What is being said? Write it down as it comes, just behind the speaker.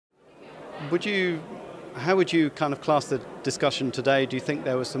How would you kind of class the discussion today? Do you think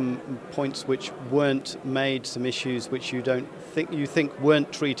there were some points which weren't made, some issues which you think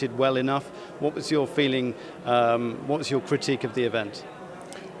weren't treated well enough? What was your feeling? What was your critique of the event?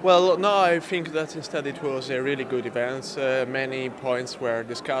 Well, no, I think that instead it was a really good event. Many points were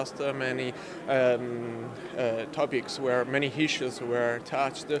discussed, many topics many issues were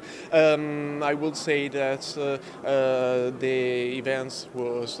touched. I would say that the event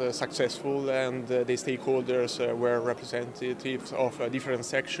was successful, and the stakeholders were representatives of different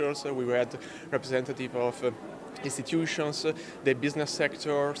sectors. We had representatives of institutions, the business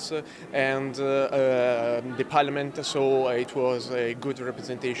sectors, and the parliament, so it was a good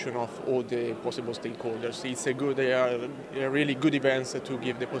representation of all the possible stakeholders. It's a really good event to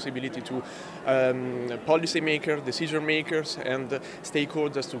give the possibility to policymakers, decision makers, and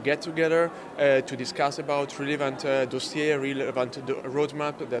stakeholders to get together to discuss about relevant dossier, relevant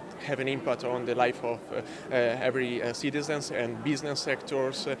roadmap that have an impact on the life of every citizens and business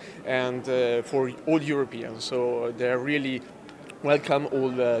sectors, and for all Europeans. So they're really welcome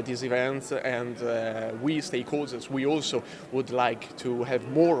all these events, and we stakeholders, we also would like to have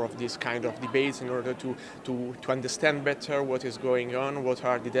more of this kind of debates in order to understand better what is going on, what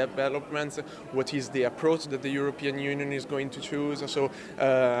are the developments, what is the approach that the European Union is going to choose. So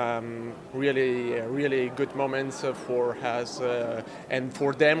really good moments for us and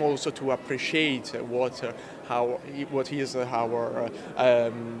for them also to appreciate what are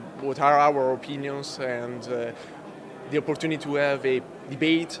our opinions, and the opportunity to have a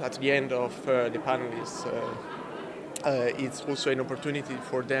debate at the end of the panelists. It's also an opportunity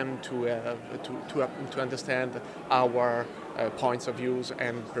for them to understand our points of views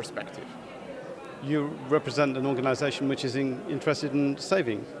and perspective. You represent an organisation which is interested in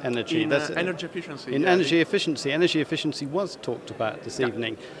saving energy. Energy efficiency. Energy efficiency. Energy efficiency was talked about this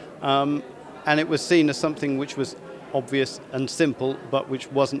evening. And it was seen as something which was obvious and simple, but which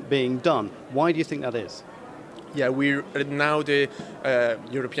wasn't being done. Why do you think that is? Yeah, now the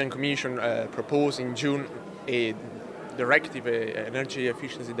European Commission proposed in June a directive, energy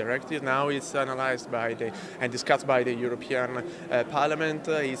efficiency directive. Now it's analyzed and discussed by the European Parliament.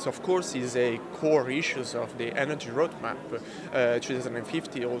 It's of course a core issues of the energy roadmap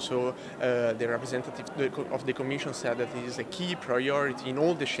 2050. Also, the representative of the Commission said that it is a key priority in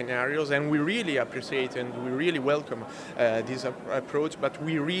all the scenarios, and we really appreciate and we really welcome this approach. But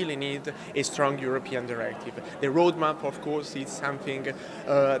we really need a strong European directive. The roadmap, of course, is something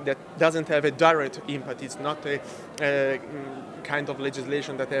that doesn't have a direct impact. It's not a kind of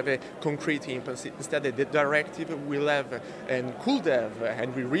legislation that have a concrete impact. Instead, the directive will have and could have,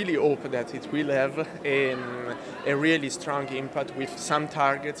 and we really hope that it will have a really strong impact with some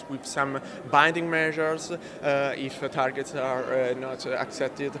targets, with some binding measures if targets are not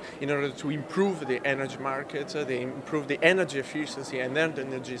accepted, in order to improve the energy market, improve the energy efficiency and then the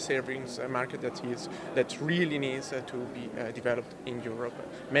energy savings market that really needs to be developed in Europe.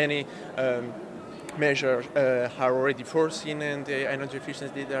 Many measures are already foreseen in the Energy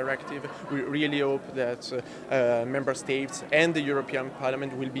Efficiency Directive. We really hope that Member States and the European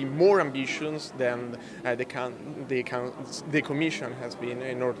Parliament will be more ambitious than the Commission has been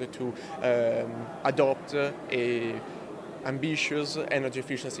in order to adopt an ambitious Energy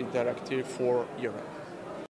Efficiency Directive for Europe.